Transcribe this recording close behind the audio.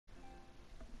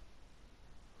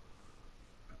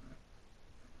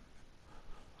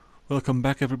Welcome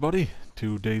back everybody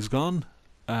to Days Gone.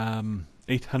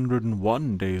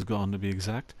 801 Days Gone to be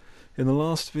exact. In the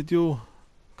last video,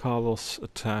 Carlos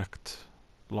attacked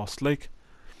Lost Lake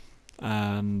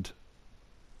and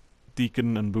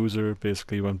Deacon and Boozer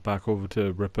basically went back over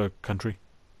to Ripper Country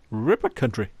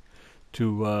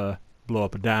to blow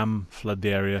up a dam, flood the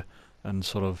area and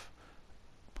sort of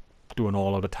do an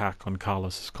all-out attack on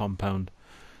Carlos's compound,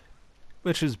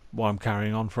 which is what I'm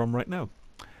carrying on from right now.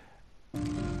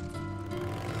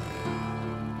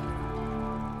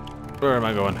 Where am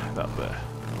I going? Up there.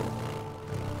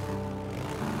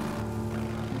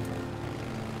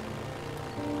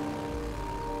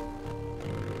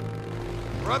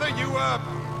 Brother, you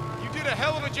did a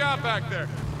hell of a job back there.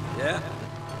 Yeah?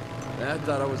 I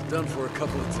thought I was done for a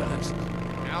couple of times.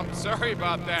 I'm sorry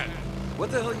about that.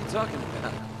 What the hell are you talking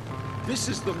about? This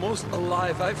is the most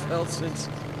alive I've felt since...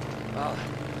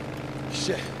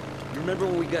 shit. You remember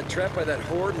when we got trapped by that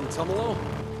horde in Tumalo?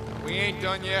 We ain't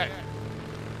done yet.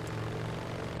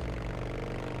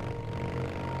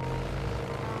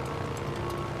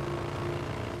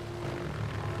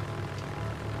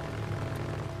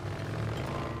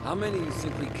 How many you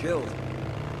think we killed?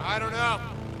 I don't know.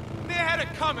 They had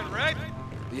it coming, right?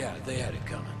 Yeah, they had it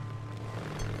coming.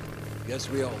 Guess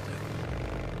we all did.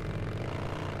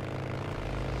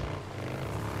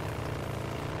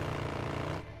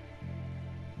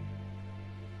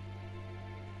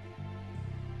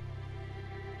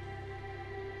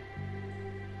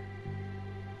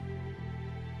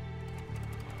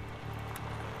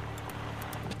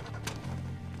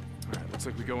 Alright, looks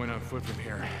like we go in on foot from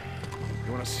here.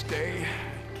 You wanna stay?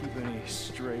 Keep any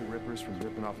stray rippers from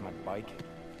ripping off my bike?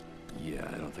 Yeah,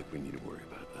 I don't think we need to worry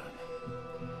about that.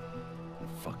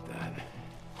 Fuck that.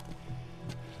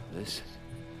 This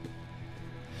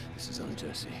is on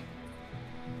Jesse.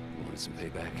 You wanted some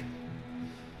payback?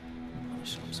 I'll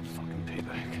show him some fucking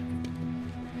payback.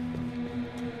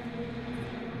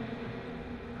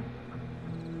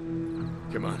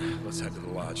 Come on, let's head to the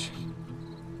lodge.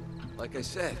 Like I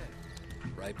said,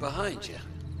 right behind you.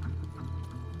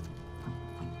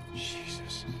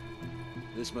 Jesus.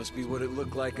 This must be what it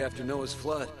looked like after Noah's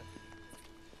flood.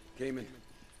 Came and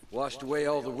washed away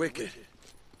all the wicked.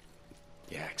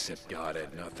 Yeah, except God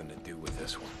had nothing to do with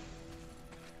this one.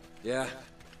 Yeah.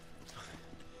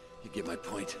 You get my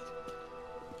point.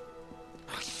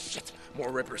 Oh, shit!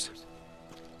 More rippers.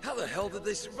 How the hell did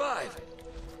they survive?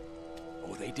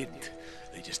 Oh, they didn't.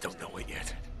 They just don't know it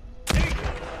yet.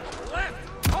 Left!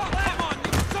 Oh, come on,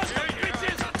 you sons of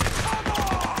bitches! Come on!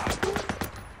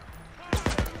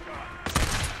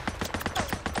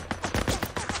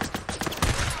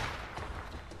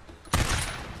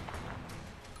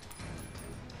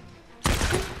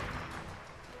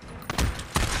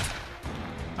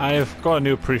 I've got a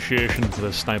new appreciation for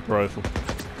the sniper rifle.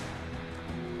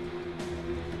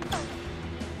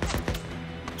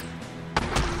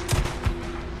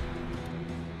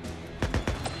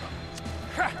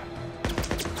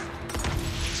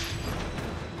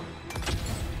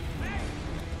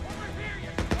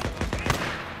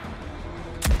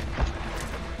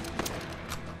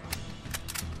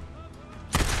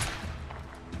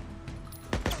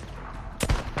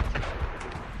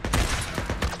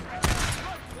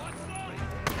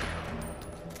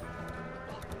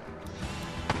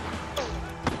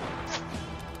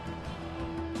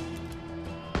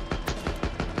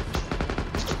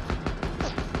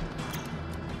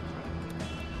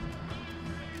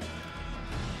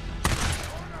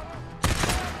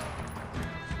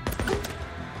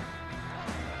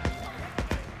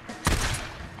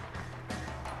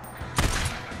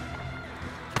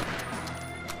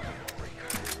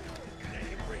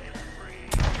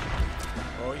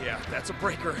 Oh yeah, that's a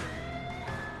breaker.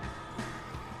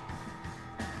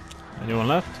 Anyone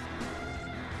left?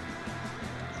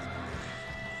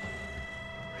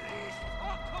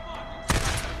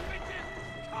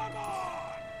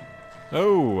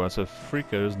 Oh, that's a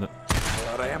freaker, isn't it? A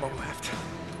lot of ammo left.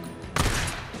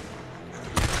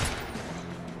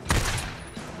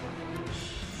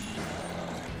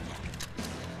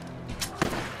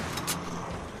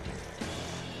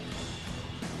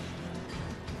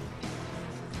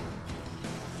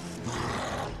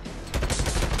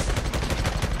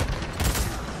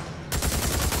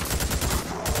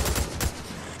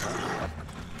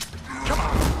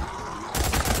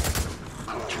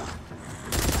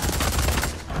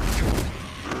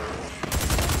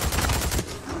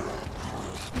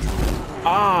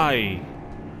 Aye!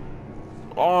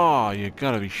 Oh, you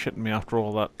gotta be shitting me after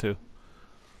all that too.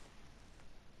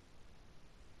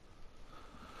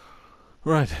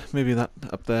 Right, maybe that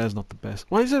up there is not the best.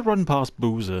 Why does it run past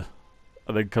Boozer?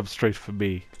 and then come straight for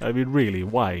me. I mean, really,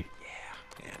 why?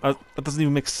 That doesn't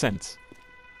even make sense.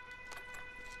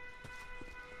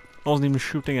 I wasn't even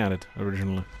shooting at it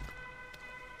originally.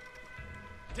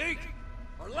 Deke!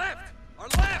 Our left! Our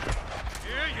left!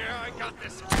 Yeah, I got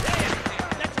this. Yeah,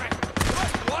 that's right.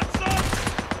 What's up?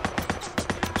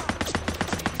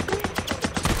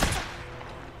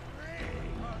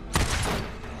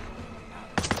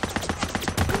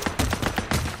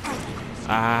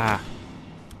 Ah!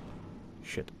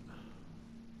 Shit.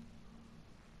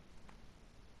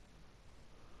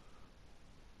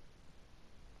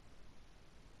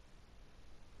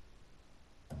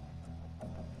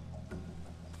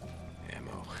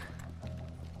 Ammo.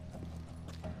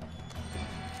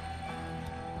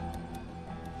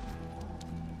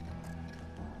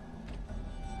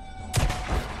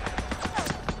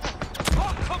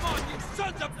 Oh, come on, you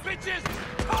sons of bitches!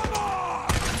 Come on!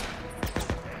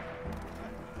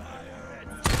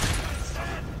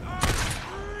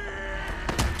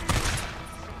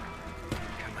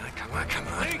 Come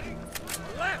on. Deke!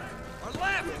 Our left! Our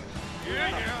left! Yeah,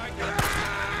 I got this.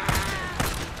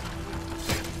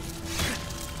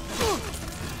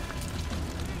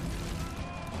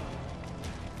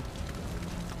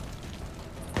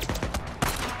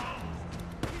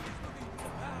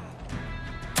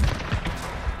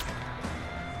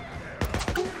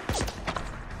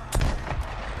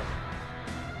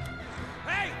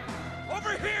 Hey!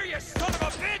 Over here, you son of a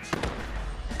bitch!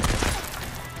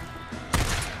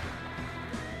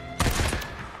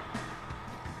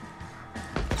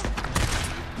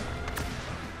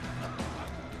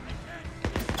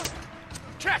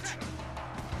 Catch!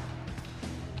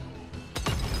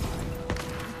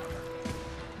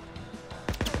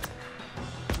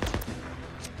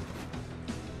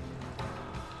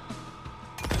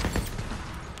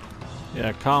 Yeah,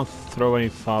 I can't throw any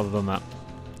farther than that.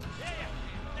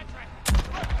 That's right.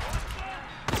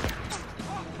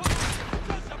 Oh, come on, you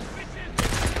sons of bitches!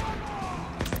 Come on!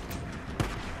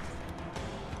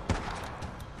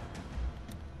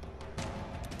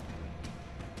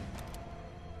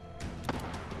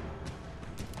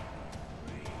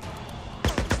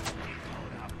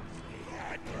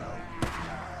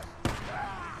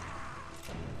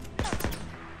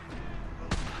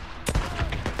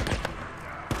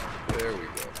 There we go.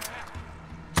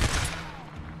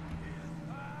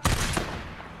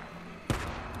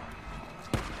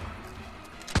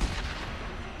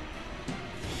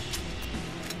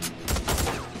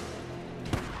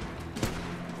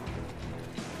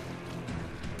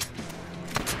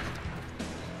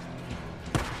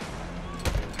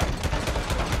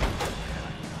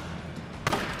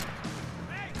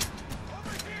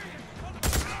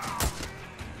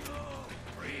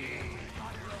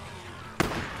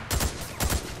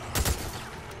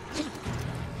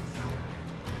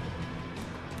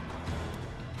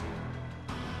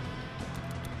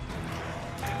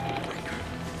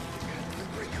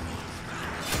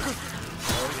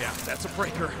 Oh yeah, that's a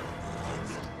breaker.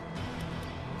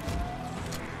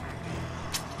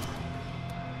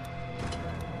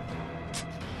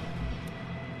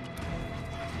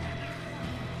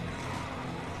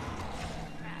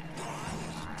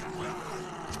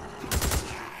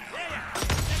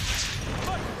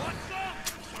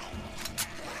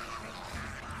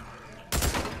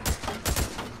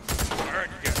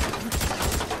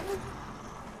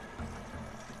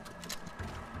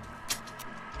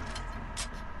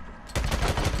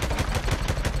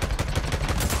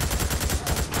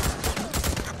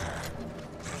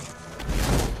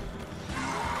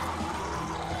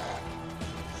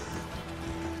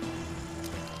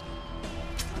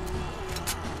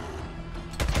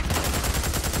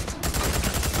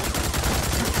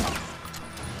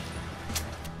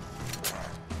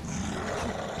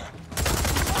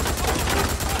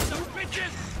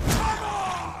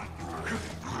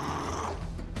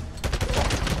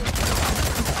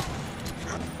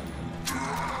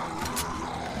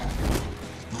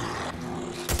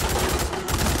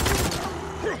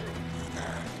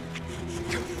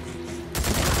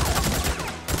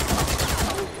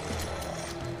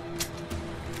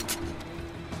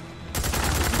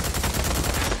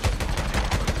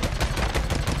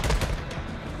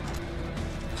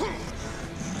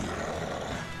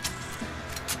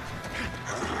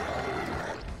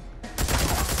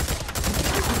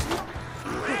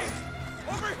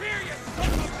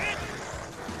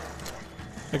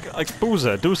 Like,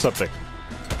 Boozer, do something.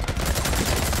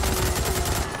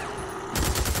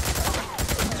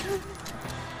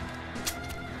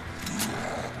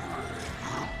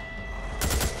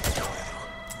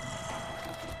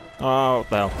 Oh,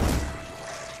 well.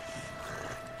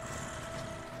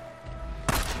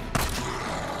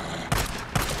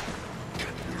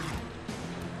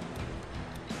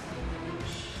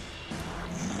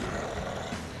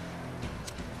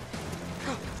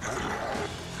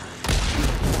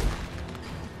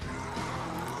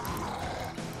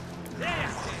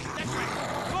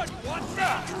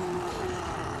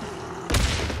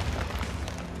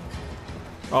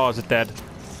 Oh, is it dead?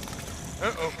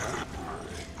 Uh-oh.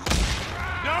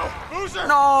 No! Boozer!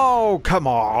 No! Come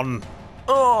on!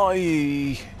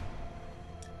 Oi!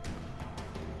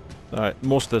 Alright,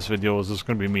 most of this video is just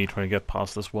going to be me trying to get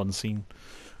past this one scene.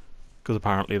 Because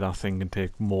apparently that thing can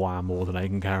take more ammo than I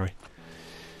can carry.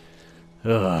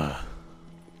 Ugh.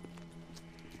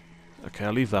 Okay,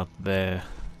 I'll leave that there.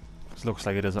 It looks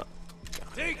like it is a...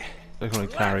 I can only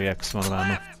carry X amount of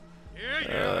ammo.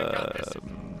 Yeah, I got this.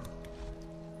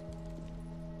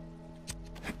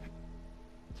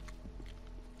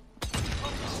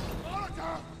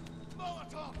 Molotov!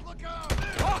 Molotov, look out!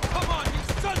 Oh, come on, you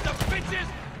sons of bitches!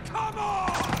 Come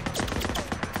on!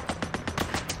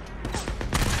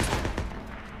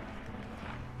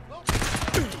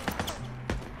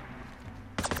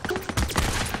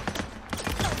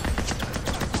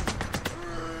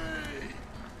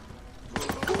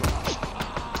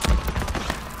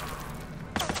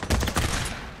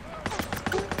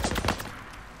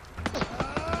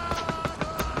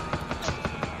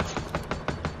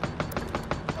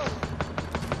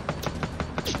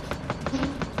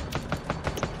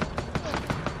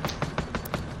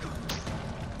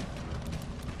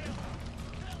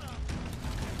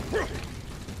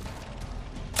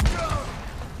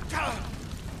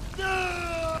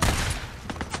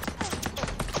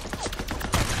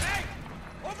 Hey!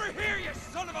 Over here, you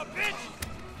son of a bitch!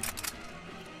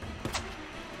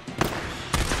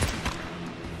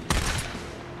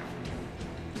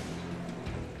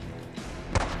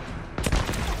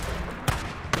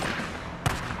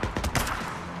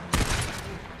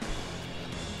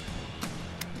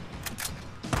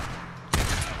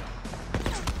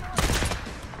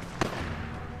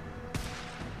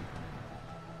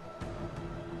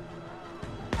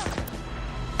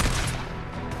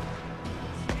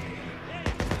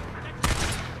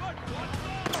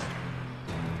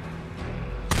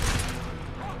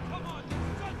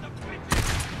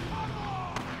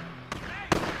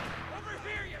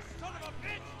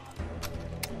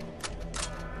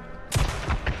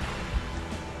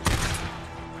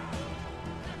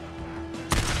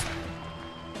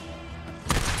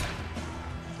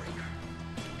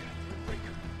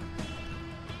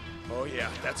 Oh yeah,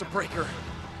 that's a breaker.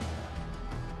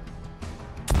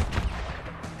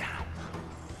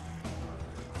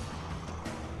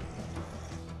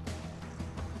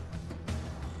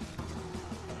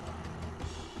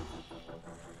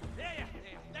 Yeah,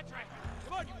 that's right.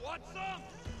 Come on, you want some?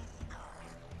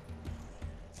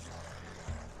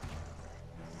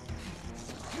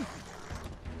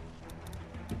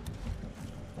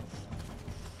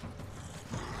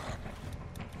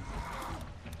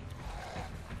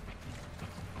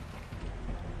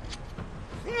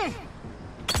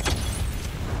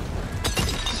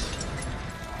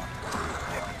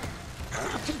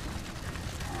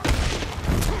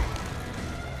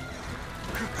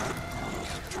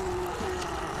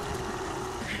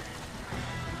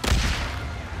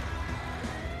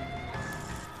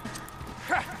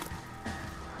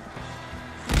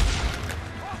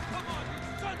 Oh, come on, you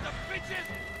sons of bitches!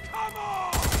 Come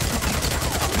on!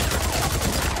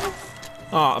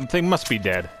 Ah, thing must be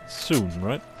dead. Soon,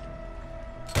 right?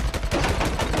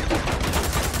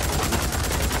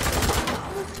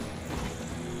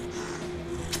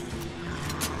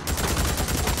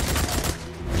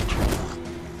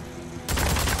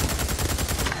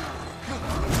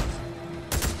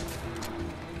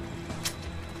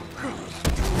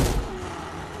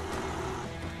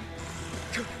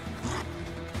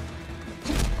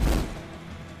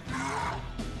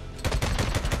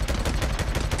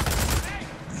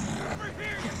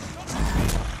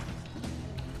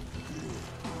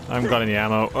 I haven't got any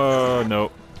ammo. Oh,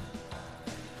 no.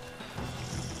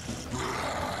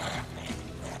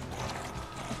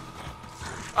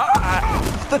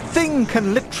 The thing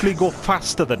can literally go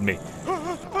faster than me.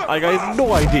 Like, I have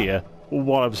no idea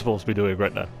what I'm supposed to be doing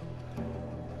right now.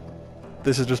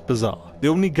 This is just bizarre. The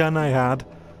only gun I had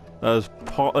that was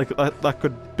that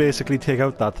could basically take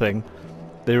out that thing,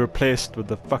 they replaced with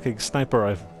the fucking sniper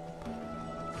rifle.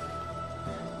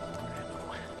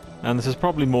 And this is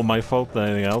probably more my fault than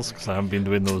anything else, because I haven't been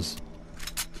doing those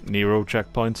Nero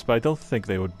checkpoints, but I don't think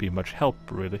they would be much help,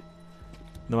 really.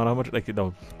 No matter how much, like, you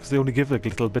know, because they only give, like,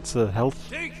 little bits of health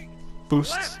Dig!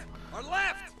 boosts. Left! Or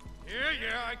left!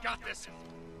 Yeah, I got this.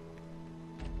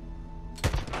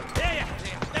 Yeah,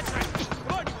 that's right.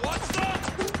 Come on, you want some?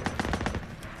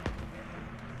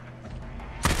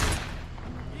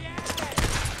 Yeah!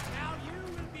 Now you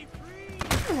will be free!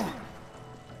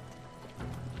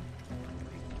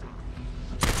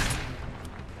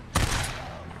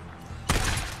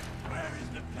 Where is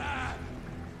the path?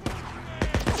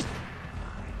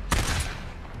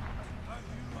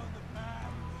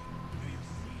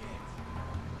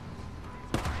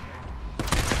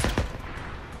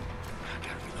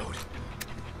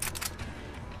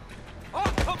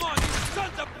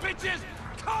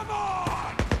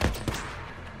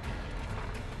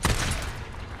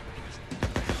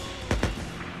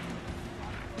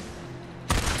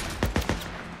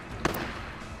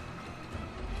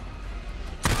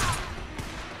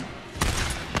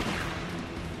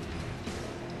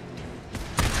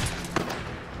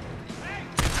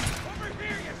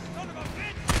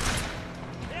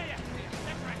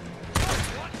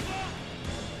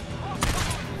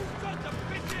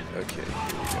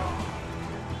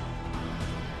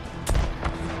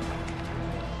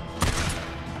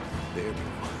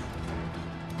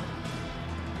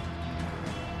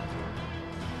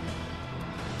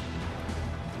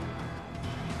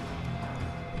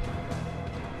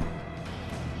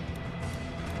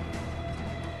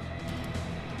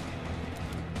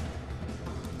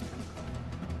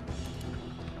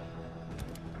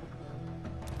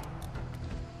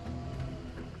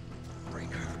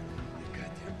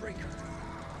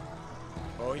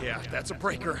 Oh yeah, that's a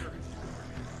breaker.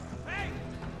 Hey!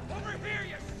 Over here,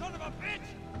 you son of a bitch!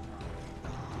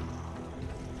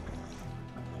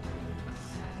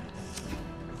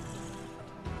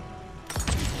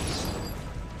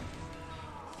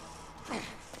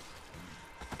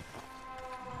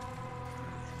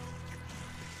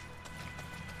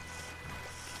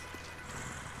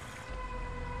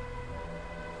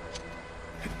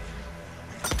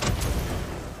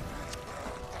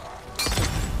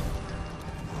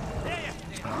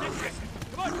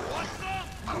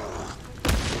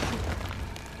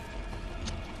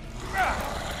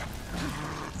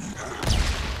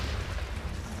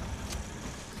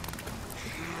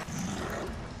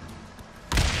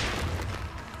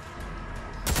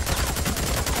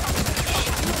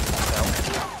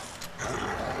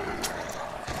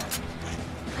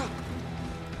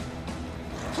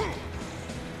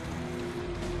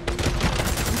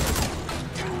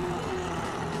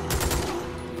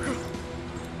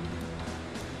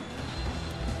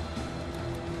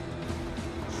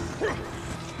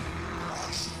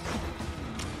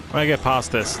 When I get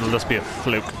past this, it'll just be a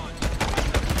fluke.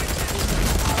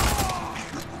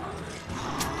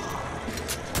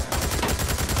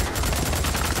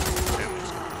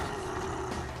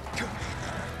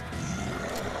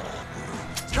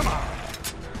 Come on.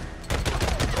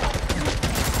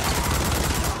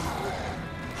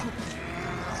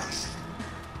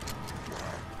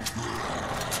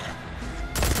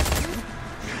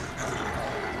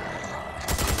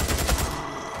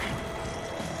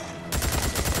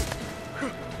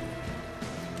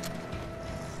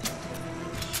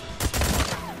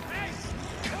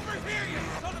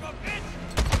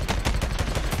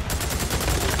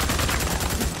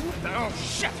 Oh,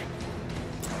 shit!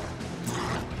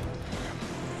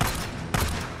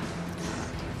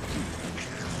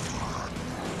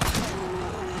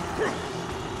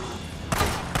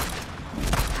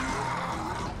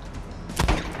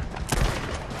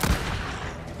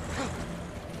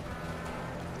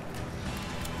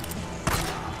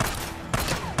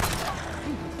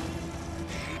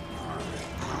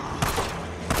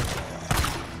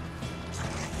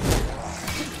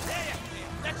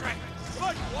 That's right.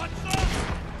 Good. What's up?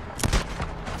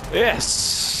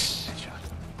 Yes!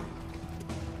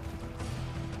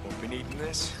 Won't be needing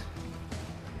this.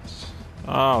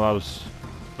 Oh, that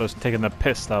was taking the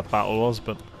piss that battle was,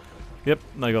 but yep,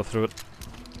 I got through it.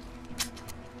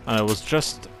 And it was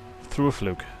just through a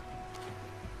fluke.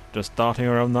 Just darting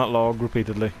around that log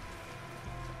repeatedly.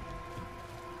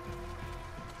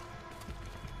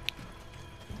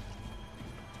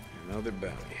 Another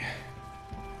bounty.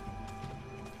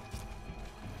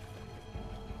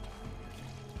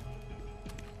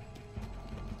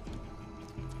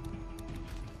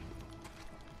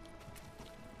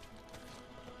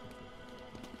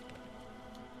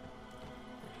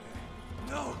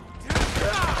 No.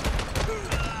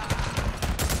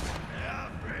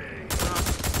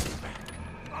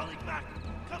 Falling back.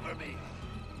 Cover me.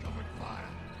 Cover fire.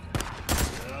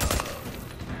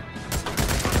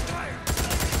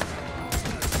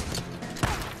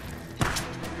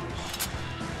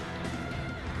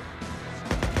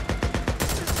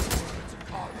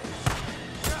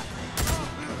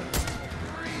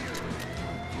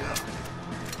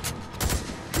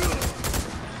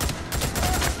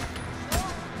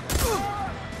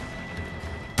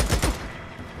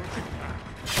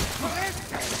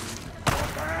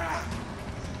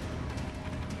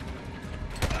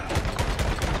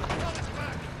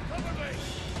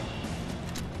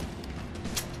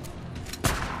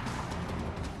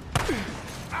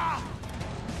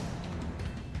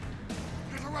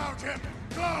 Get around him.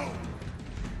 Go.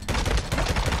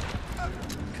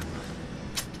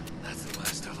 That's the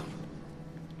last of them.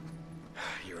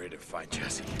 You ready to fight,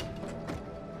 Jesse?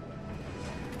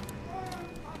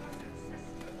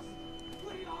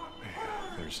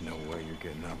 There's no way you're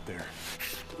getting up there.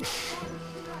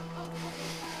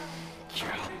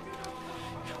 Carol.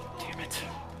 Damn it.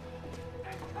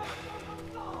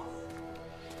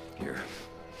 Here.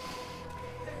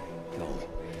 No.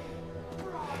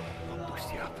 I'll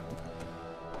boost you up.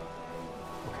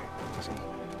 Okay, listen.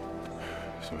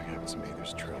 Something happens to me.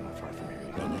 There's a trail not far from here.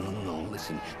 No.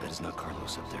 Listen, that is not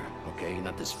Carlos up there, okay?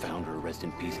 Not this founder, rest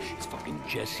in peace. It's fucking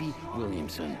Jesse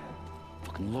Williamson.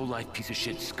 Fucking low-life piece of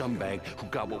shit scumbag who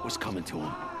got what was coming to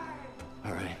him.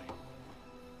 All right?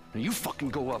 Now you fucking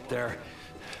go up there.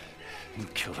 You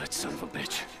kill that son of a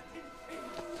bitch.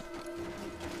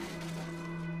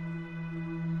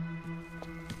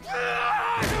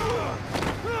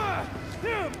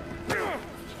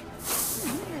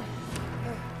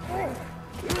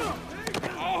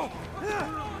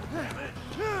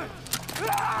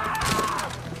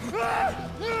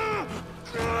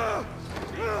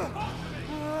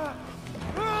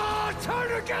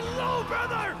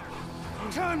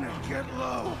 Time to get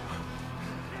low.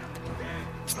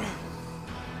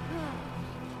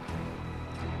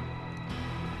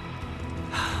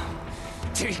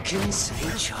 Deacon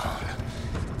St. John,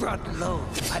 brought low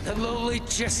by the lowly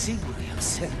Jesse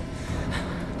Williamson.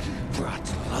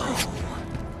 Brought low.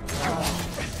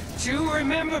 Do you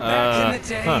remember back in the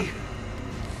day?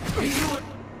 You would...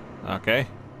 Okay.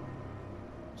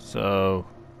 So,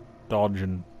 dodge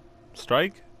and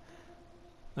strike,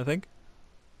 I think.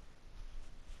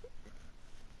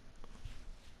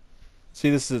 See,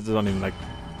 this is not even like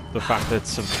the fact that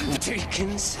it's a...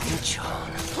 Deacon St.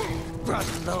 John, brought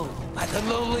low by the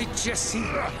lowly Jesse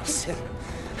Williamson.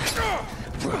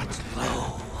 Brought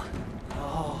low.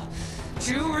 Oh,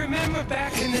 do you remember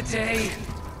back in the day?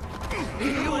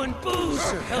 You and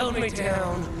Boozer held me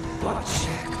down. Watch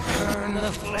Jack burn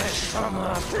the flesh from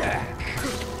our back.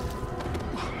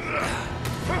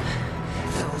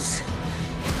 Those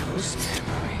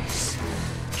memories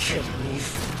kill me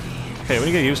for being... Okay, when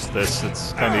you get used to this,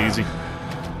 it's kind of easy.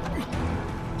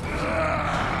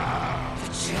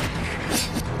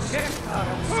 Jack thought I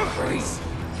was crazy.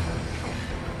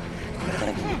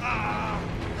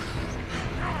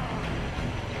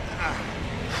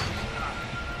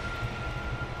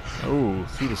 Oh,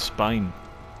 through the spine.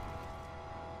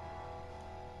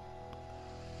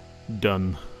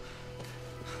 Done.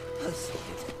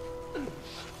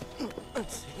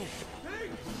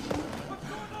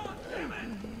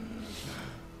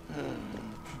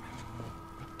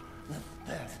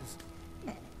 That is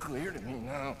clear to me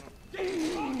now.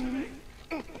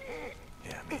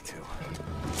 Yeah, me too.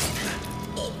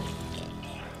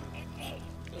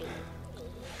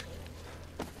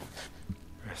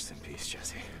 Rest in peace,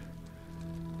 Jesse.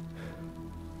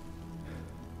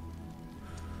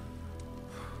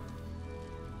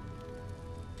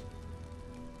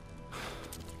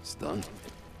 It's done.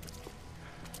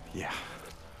 Yeah,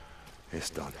 it's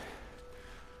done.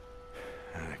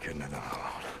 And I couldn't have done it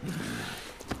alone.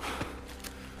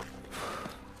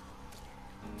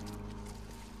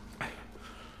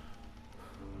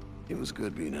 It was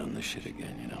good being on this shit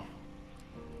again, you know.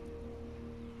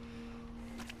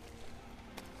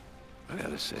 I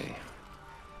gotta say,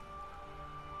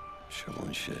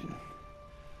 shoveling shit and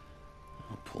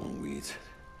pulling weeds.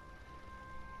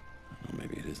 Well,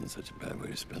 maybe it isn't such a bad way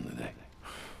to spend the day.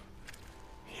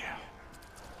 Yeah.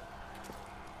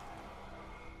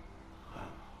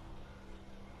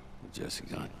 With Jesse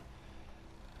gone,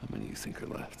 how many do you think are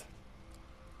left?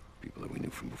 People that we knew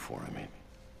from before, I mean.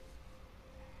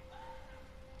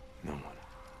 No one.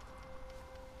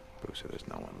 Boozer, there's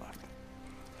no one left.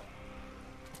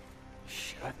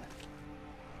 Shit.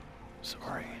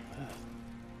 Sorry.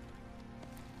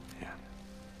 Yeah.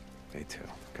 Me too.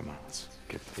 Come on, let's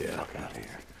get the Yeah. fuck out of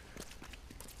here.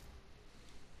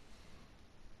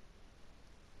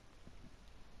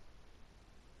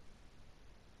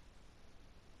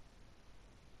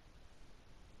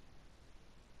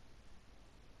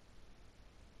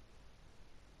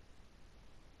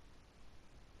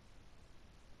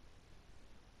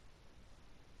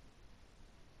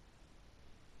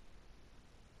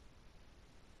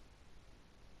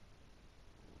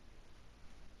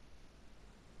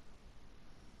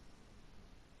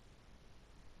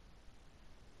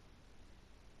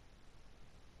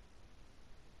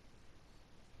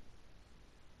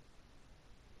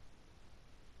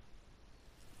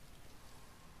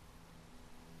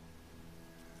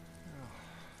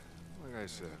 Like I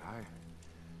said,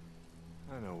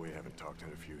 I know we haven't talked in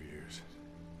a few years.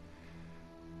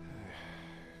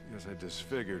 I guess I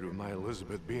disfigured with my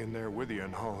Elizabeth being there with you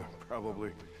and all.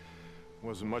 Probably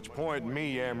wasn't much point in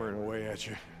me yammering away at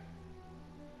you.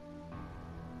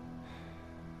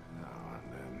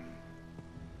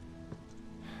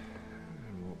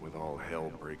 And what with all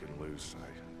hell breaking loose,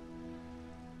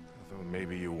 I thought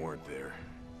maybe you weren't there.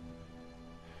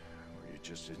 Or you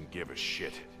just didn't give a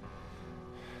shit.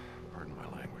 Pardon my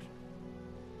language.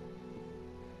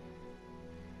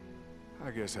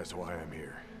 I guess that's why I'm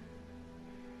here.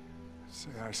 Say,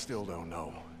 I still don't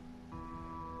know.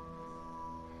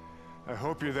 I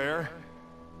hope you're there.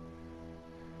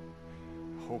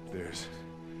 Hope there's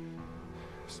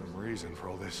some reason for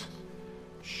all this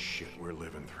shit we're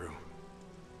living through.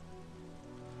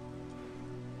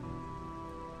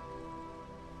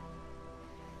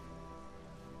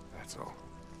 That's all.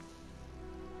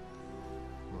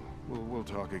 We'll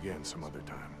talk again some other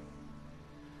time.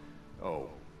 Oh,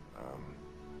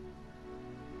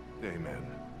 amen.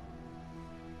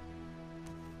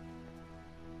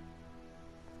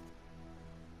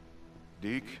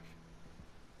 Deke?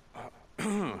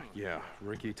 Yeah,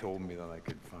 Ricky told me that I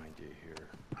could find you here.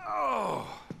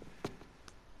 Oh!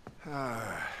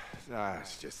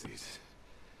 It's just these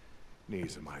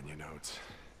knees of mine, you know. It's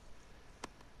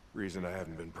reason I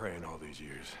haven't been praying all these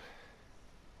years.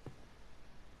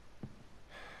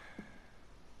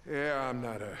 Yeah, I'm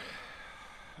not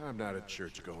a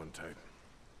church-going type.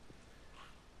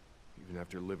 Even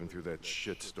after living through that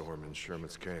shitstorm in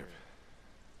Sherman's camp.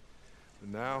 But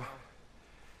now,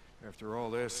 after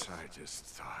all this, I just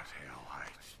thought, hell,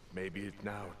 maybe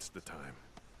now it's the time.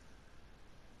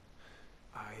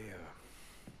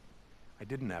 I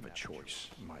didn't have a choice,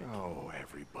 Mike. Oh,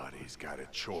 everybody's got a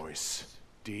choice,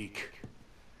 Deke.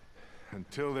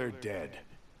 Until they're dead.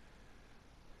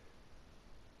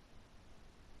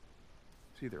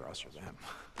 It's either us or them.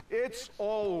 It's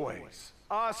always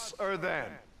us or them.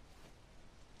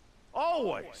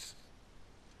 Always.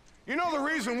 You know the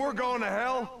reason we're going to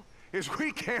hell? Is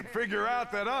we can't figure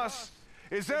out that us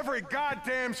is every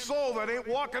goddamn soul that ain't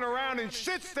walking around in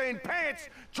shit-stained pants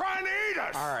trying to eat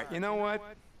us! All right, you know what?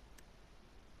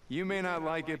 You may not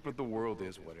like it, but the world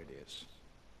is what it is.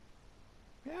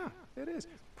 Yeah, it is.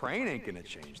 Praying ain't gonna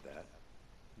change that.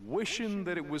 Wishing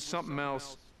that it was something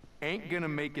else ain't gonna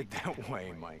make it that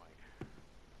way, Mike.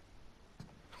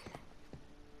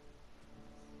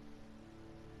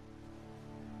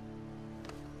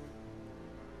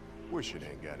 Wish it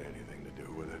ain't got anything to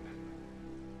do with it.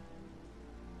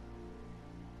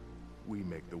 We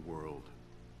make the world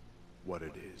what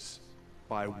it is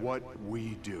by what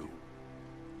we do.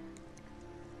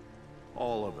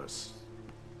 All of us.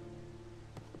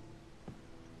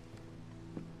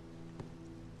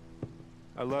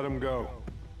 I let him go.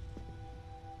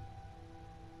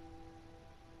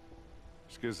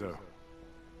 Skizzo.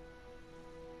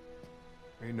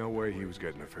 Ain't no way he was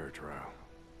getting a fair trial.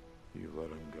 You let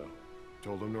him go.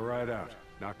 Told him to ride out,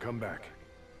 not come back.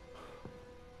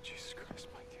 Jesus Christ,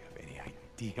 Mike, do you have any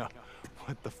idea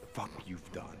what the fuck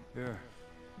you've done? Yeah.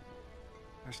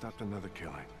 I stopped another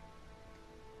killing.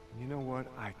 You know what?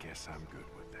 I guess I'm good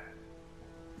with that.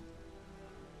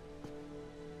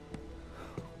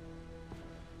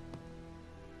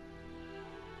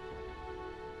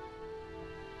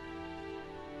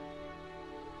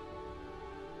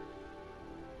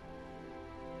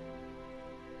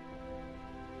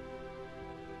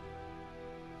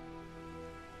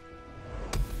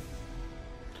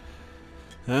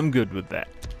 I'm good with that.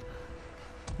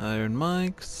 Iron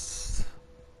Mike's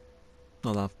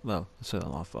not that well. I say that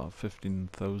not far.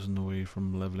 15,000 away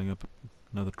from leveling up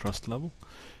another trust level.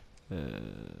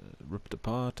 Ripped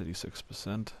apart,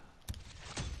 86%.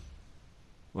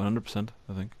 100%,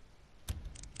 I think.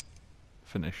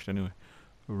 Finished anyway.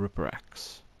 Ripper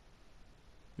axe.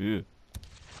 Yeah.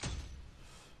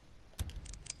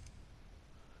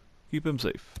 Keep him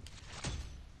safe.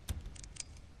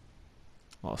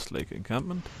 Lost Lake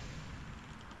encampment.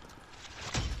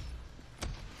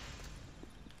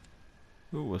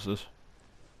 Ooh, what's this?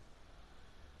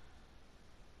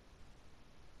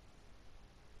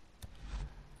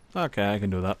 Okay, I can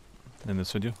do that in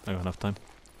this video. I got enough time.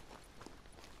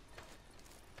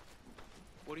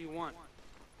 What do you want?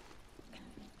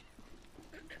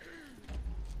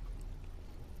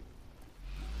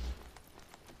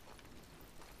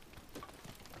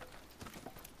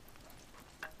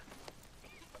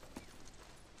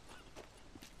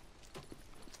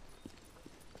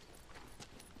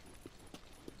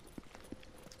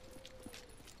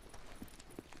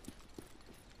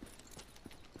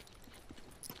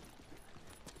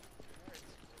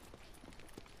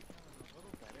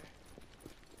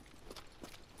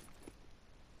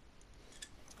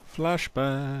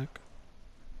 Flashback.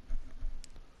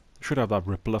 Should have that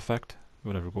ripple effect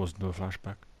whenever it goes into a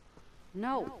flashback.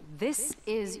 No, this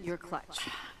is your clutch.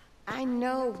 I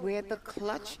know where the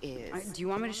clutch is. Do you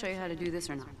want me to show you how to do this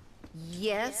or not?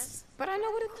 Yes, but I know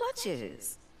where the clutch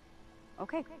is.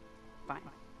 Okay, fine.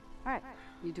 All right,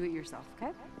 you do it yourself,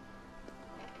 okay?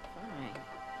 Fine.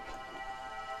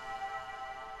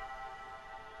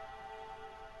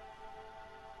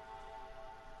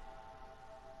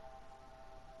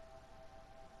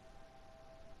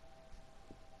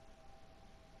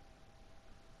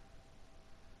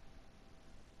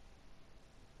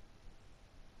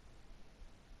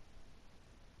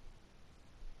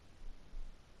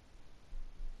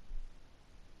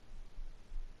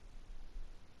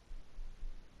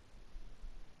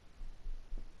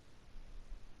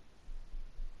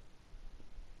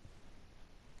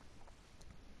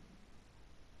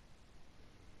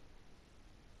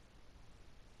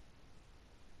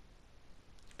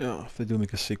 Yeah, if they do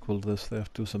make a sequel to this, they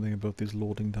have to do something about these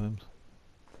loading times.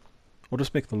 Or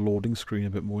just make the loading screen a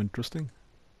bit more interesting.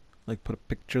 Like put a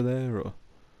picture there, or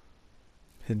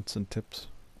hints and tips.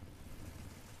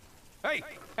 Hey!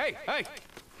 Hey, hey!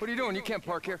 What are you doing? You can't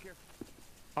park here.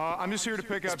 I'm just here to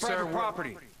pick up It's Sarah. private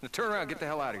property. Now turn around, get the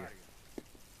hell out of here.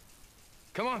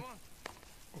 Come on.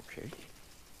 Okay.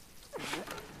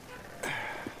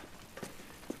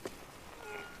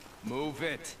 Move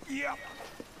it. Yep.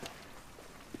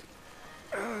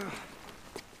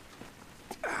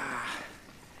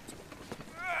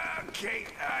 Okay,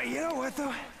 you know what,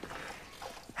 though?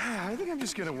 I think I'm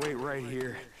just gonna wait right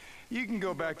here. You can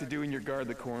go back to doing your guard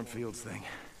the cornfields thing.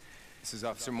 This is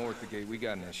Officer Moore at the gate. We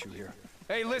got an issue here.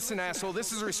 Hey, listen, asshole.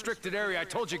 This is a restricted area. I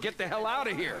told you, get the hell out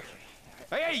of here.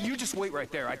 Hey, you just wait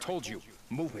right there. I told you.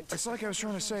 Move it. It's like I was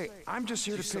trying to say, I'm just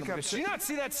here to pick up... Did you not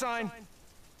see that sign?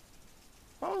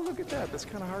 Oh, look at that. That's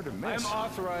kind of hard to I miss. am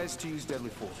authorized to use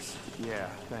deadly force. Yeah,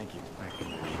 thank you. Thank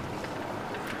you.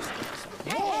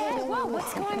 Hey, whoa,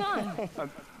 what's going on?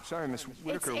 Sorry, Miss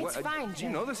Whitaker. It's fine, Do you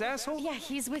Jim. know this asshole? Yeah,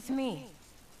 he's with me.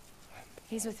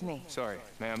 He's with me. Sorry,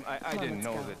 ma'am. I didn't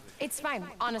know that. It's fine.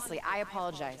 Honestly, I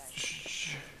apologize.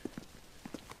 Shh.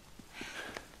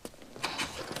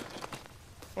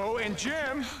 Oh, and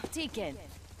Jim, Deacon,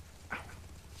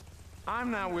 I'm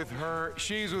not with her.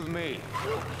 She's with me.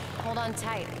 hold on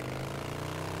tight.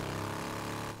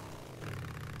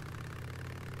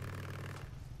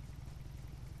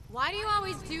 Why do you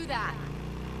always do that?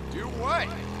 Do what?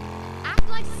 Act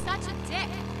like such a dick.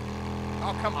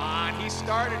 Oh, come on. He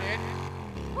started it.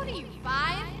 What are you,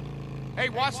 5? Hey,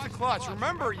 watch the clutch.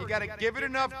 Remember, you gotta give it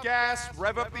enough gas,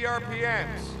 rev up the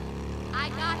RPMs. I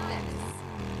got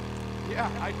this.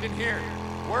 Yeah, I can hear it.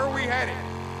 Where are we headed?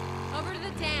 Over to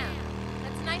the dam.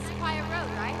 That's a nice quiet road,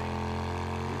 right?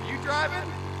 You driving?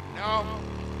 No.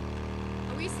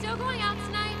 Are we still going out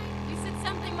tonight? You said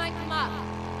something might come up.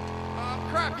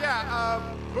 Crap, yeah.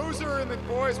 Boozer and the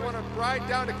boys want to ride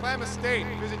down to Clam Estate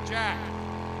and visit Jack.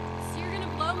 So you're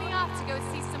gonna blow me off to go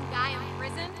see some guy in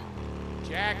prison?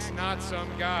 Jack's not some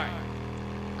guy.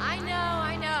 I know.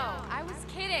 I was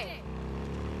kidding.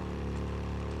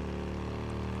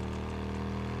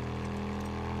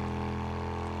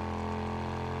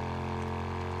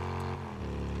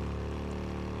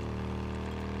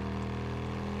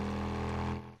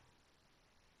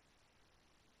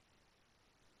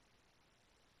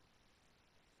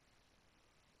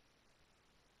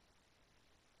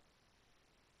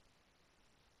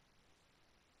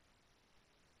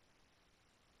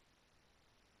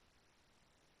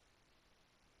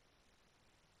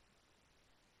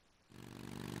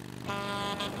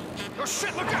 Oh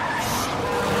shit, look out!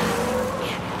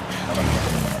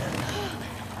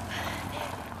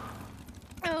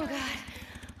 Oh, God.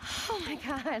 Oh, my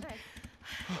God.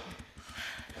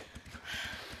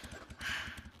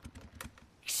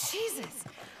 Jesus.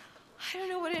 I don't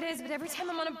know what it is, but every time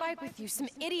I'm on a bike with you, some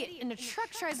idiot in a truck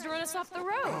tries to run us off the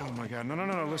road. Oh my God, no,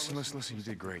 listen, you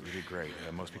did great,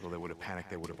 most people, they would have panicked,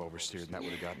 they would have oversteered, and that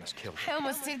would have gotten us killed. I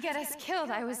almost did get us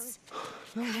killed. I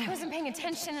wasn't paying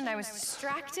attention and I was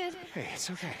distracted. Hey, it's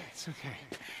okay.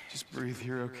 Just breathe,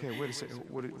 you're okay. Wait a second,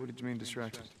 what did you mean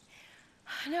distracted?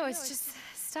 No, it's just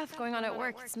stuff going on at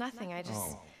work. It's nothing, I just...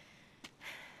 Oh.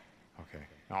 Okay.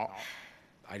 No,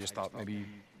 I just thought maybe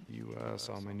you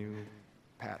saw my new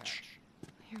patch.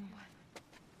 Your what?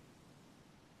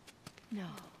 No.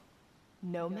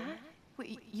 Nomad?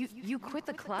 Wait, you quit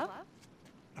the club?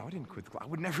 No, I didn't quit the club. I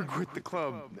would never quit the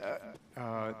club.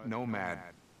 Nomad,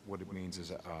 what it means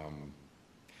is,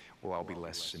 well, I'll be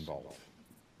less involved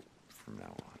from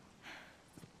now on.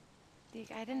 Dick,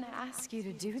 I didn't ask you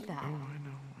to do that. Oh, I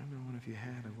know, and if you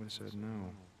had, I would have said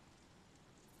no.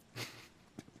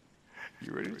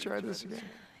 You ready to try this again?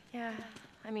 Yeah,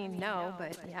 I mean, no,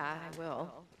 but yeah, I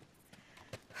will.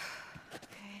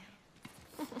 Okay.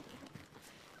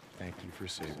 Thank you for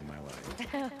saving my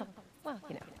life. Well,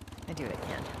 you know, I do what I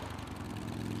can.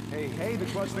 Hey, the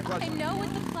clutch. I know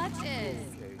what the clutch is.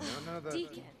 Okay,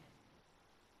 Deacon.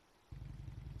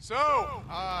 So,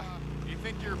 you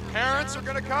think your parents are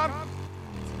gonna come?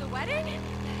 To the wedding?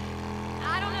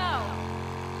 I don't know.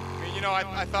 I mean, you know,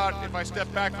 I thought if I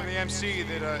stepped back from the MC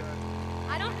that,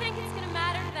 I don't think it's gonna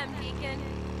matter to them, Deacon.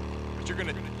 but you're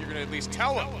gonna at least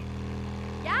tell them.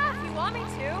 Yeah, if you want me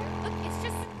to. Look, it's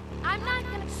just, I'm not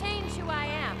gonna change who I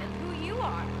am and who you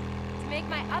are to make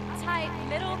my uptight,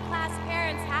 middle-class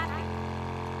parents happy.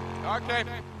 Okay.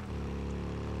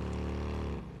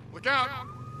 Look out.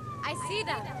 I see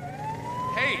them.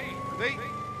 Hey,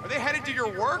 are they headed to your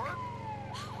work?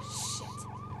 Shit.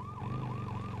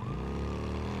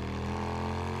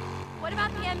 What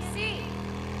about the MC?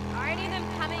 Are any of them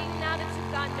coming now that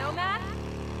you've gone nomad?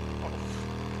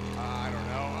 I don't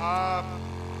know.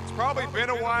 It's probably been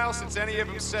a while since any of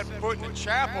them set foot in a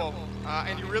chapel.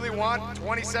 And you really want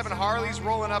 27 Harleys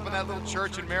rolling up in that little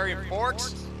church in Marion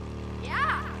Forks?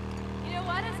 Yeah. You know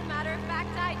what? As a matter of fact,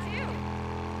 I do.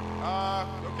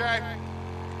 Okay.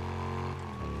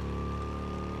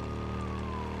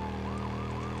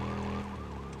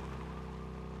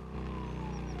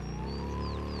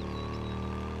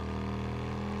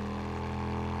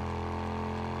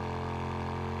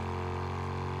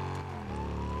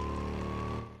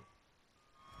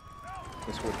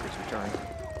 Miss Whitaker's returned.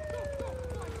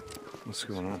 What's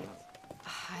going on?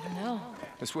 I don't know.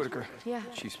 Miss Whitaker. Yeah.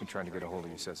 Chief's been trying to get a hold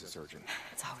of you, says it's urgent.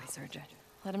 It's always urgent.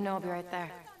 Let him know I'll be right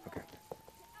there. Okay.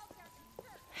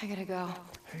 I gotta go.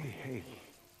 Hey.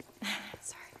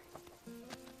 Sorry.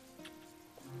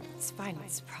 It's fine.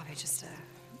 It's probably just a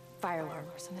fire alarm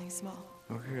or something small.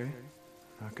 Okay.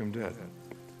 Knock him dead.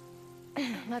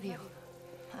 Love you.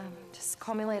 Just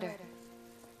call me later.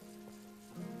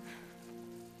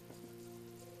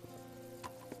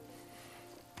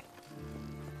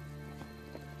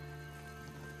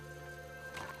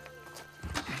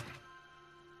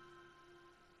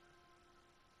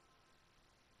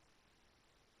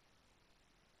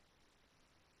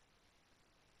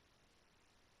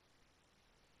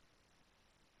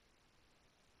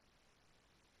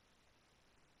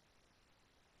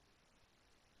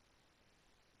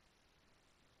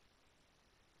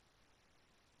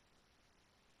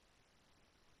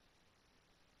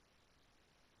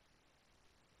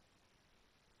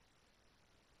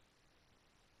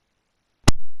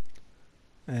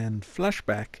 And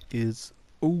flashback is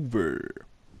over.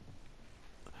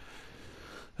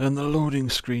 And the loading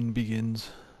screen begins.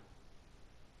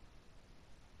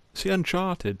 See,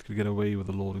 Uncharted could get away with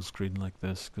a loading screen like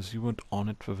this, because you weren't on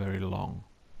it for very long.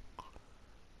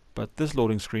 But this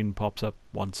loading screen pops up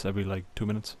once every, like, 2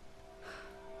 minutes.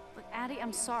 Look, Addie,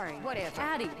 I'm sorry. Whatever.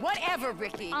 Addie. Whatever,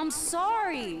 Ricky. I'm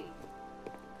sorry.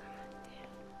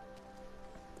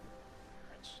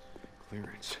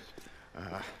 Clearance.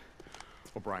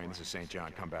 O'Brien, this is St.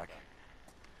 John. Come back.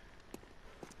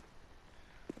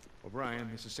 O'Brien,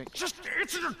 this is St. Just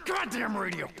answer your goddamn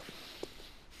radio!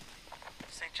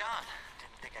 St. John,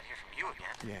 didn't think I'd hear from you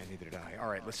again. Yeah, neither did I. All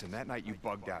right, listen, that night you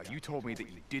bugged out. You told me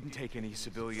that you didn't take any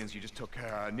civilians. You just took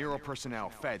Nero personnel,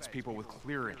 feds, people with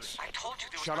clearance. I told you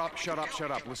there was Shut up, nothing shut we up, could shut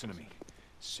do. up. Listen to me.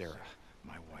 Sarah,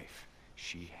 my wife,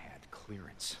 she had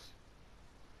clearance.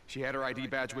 She had her ID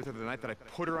badge with her the night that I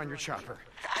put her on your chopper.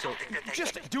 So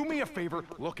just do me a favor,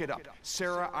 look it up.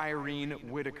 Sarah Irene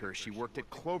Whitaker. She worked at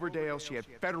Cloverdale. She had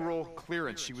federal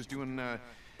clearance. She was doing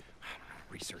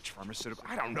research, pharmaceutical.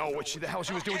 I don't know what the hell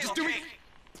she was doing. Just do me.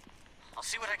 I'll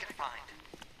see what I can find.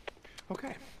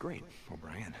 Okay, great.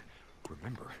 O'Brien,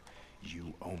 remember,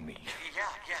 you owe me.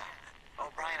 Yeah.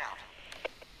 O'Brien out.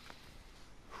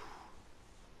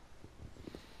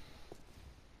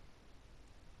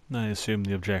 I assume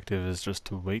the objective is just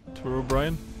to wait for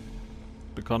O'Brien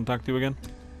to contact you again.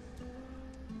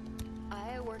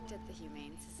 I worked at the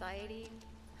Humane Society,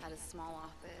 had a small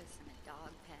office and a dog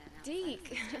pen.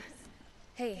 Deke!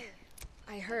 Hey,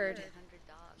 I heard.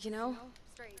 You know?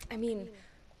 I mean,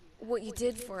 what you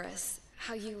did for us.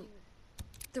 How you...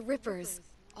 The Rippers.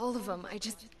 All of them.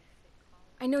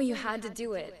 I know you had to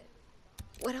do it.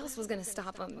 What else was gonna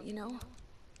stop them, you know?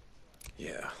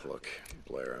 Yeah, look,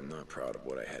 Blair, I'm not proud of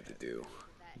what I had to do.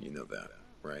 You know that,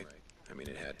 right? I mean,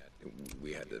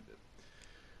 we had to...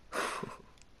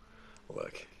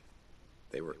 Look,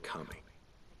 they were coming.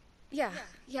 Yeah,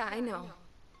 I know.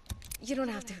 You don't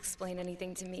have to explain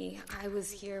anything to me. I was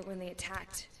here when they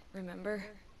attacked, remember?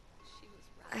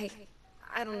 I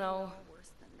don't know.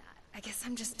 I guess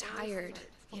I'm just tired,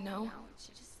 you know?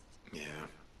 Yeah,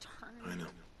 I know.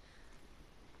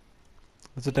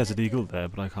 There's a Desert Eagle there,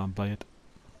 but I can't buy it.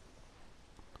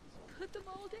 Put them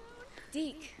all down.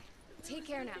 Deke, take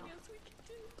care now.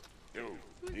 Yo,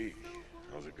 Deke,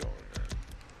 how's it going, man?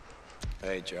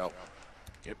 Hey, Joe.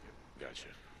 Yep, gotcha.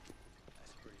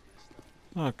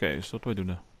 Okay, so what do I do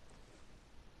now?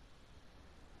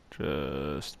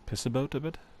 Just piss about a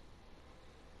bit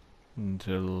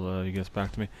until he gets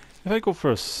back to me. If I go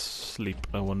for a sleep,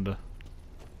 I wonder,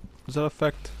 does that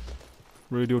affect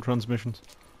radio transmissions?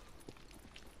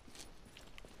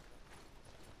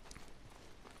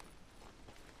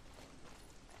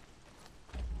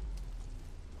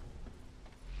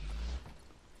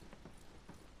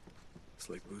 It's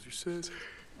like Boozer says,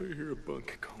 I hear a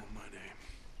bunk calling my name.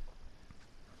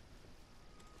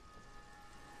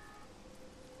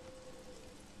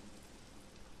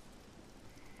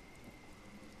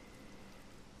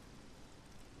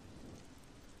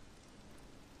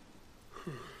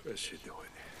 That should do it.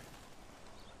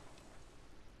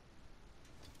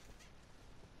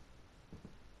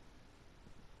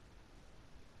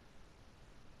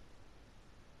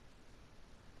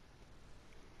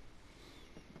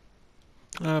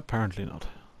 Apparently not.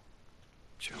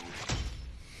 Joe,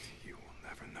 you will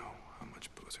never know how much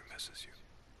Boozer misses you.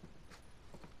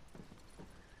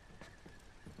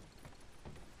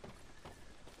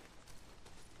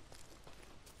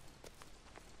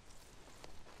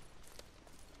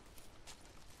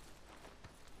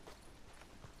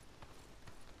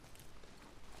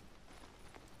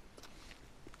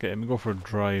 Okay, let me go for a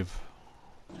drive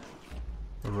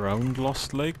around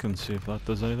Lost Lake and see if that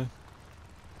does anything.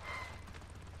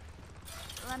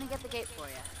 Let me get the gate for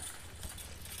you.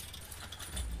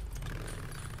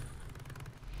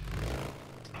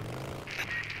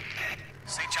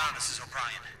 St. John, this is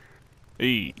O'Brien.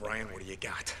 Hey. Brian, what do you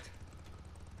got?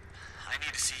 I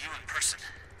need to see you in person.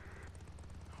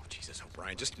 Oh, Jesus,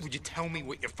 O'Brien, just would you tell me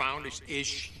what you found?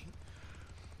 Is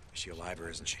she alive or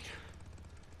isn't she?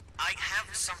 I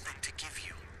have something to give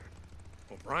you.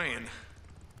 O'Brien.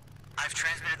 I've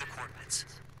transmitted the coordinates.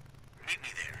 Meet me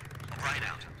there. O'Brien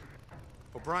out.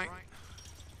 O'Brien.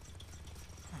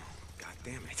 Oh, God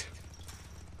damn it.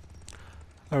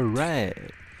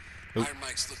 Alright. Iron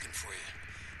Mike's looking for you.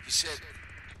 He said...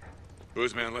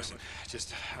 Booze man, listen.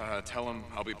 Just tell him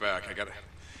I'll be back. I gotta...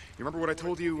 You remember what I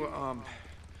told you,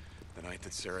 the night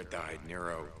that Sarah died,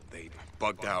 Nero, they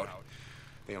bugged out.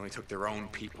 They only took their own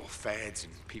people, feds,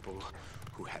 and people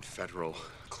who had federal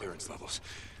clearance levels.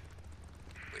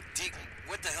 Wait, Deacon,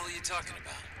 what the hell are you talking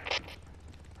about?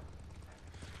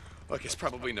 Look, it's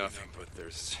probably nothing, but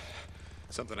there's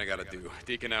something I gotta do.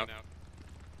 Deacon out.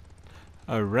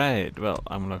 Alright, well,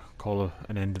 I'm gonna call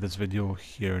an end to this video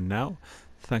here now.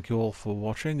 Thank you all for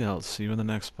watching. I'll see you in the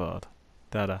next part.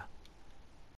 Dada.